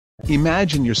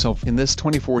Imagine yourself in this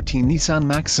 2014 Nissan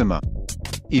Maxima.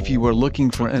 If you are looking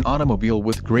for an automobile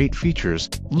with great features,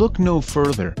 look no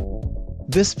further.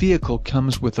 This vehicle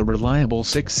comes with a reliable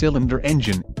 6-cylinder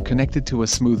engine, connected to a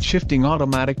smooth shifting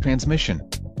automatic transmission.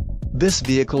 This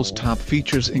vehicle's top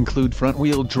features include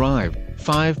front-wheel drive,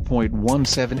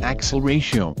 5.17 axle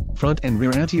ratio, front and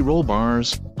rear anti-roll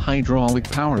bars, hydraulic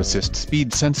power assist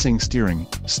speed sensing steering,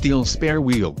 steel spare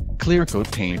wheel, clear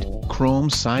coat paint, chrome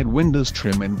side windows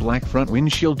trim and black front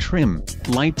windshield trim,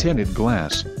 light tinted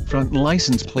glass, front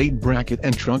license plate bracket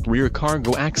and trunk rear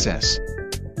cargo access.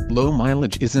 Low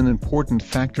mileage is an important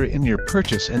factor in your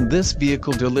purchase, and this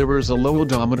vehicle delivers a low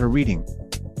odometer reading.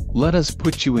 Let us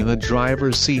put you in the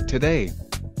driver's seat today.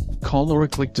 Call or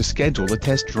click to schedule a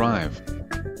test drive.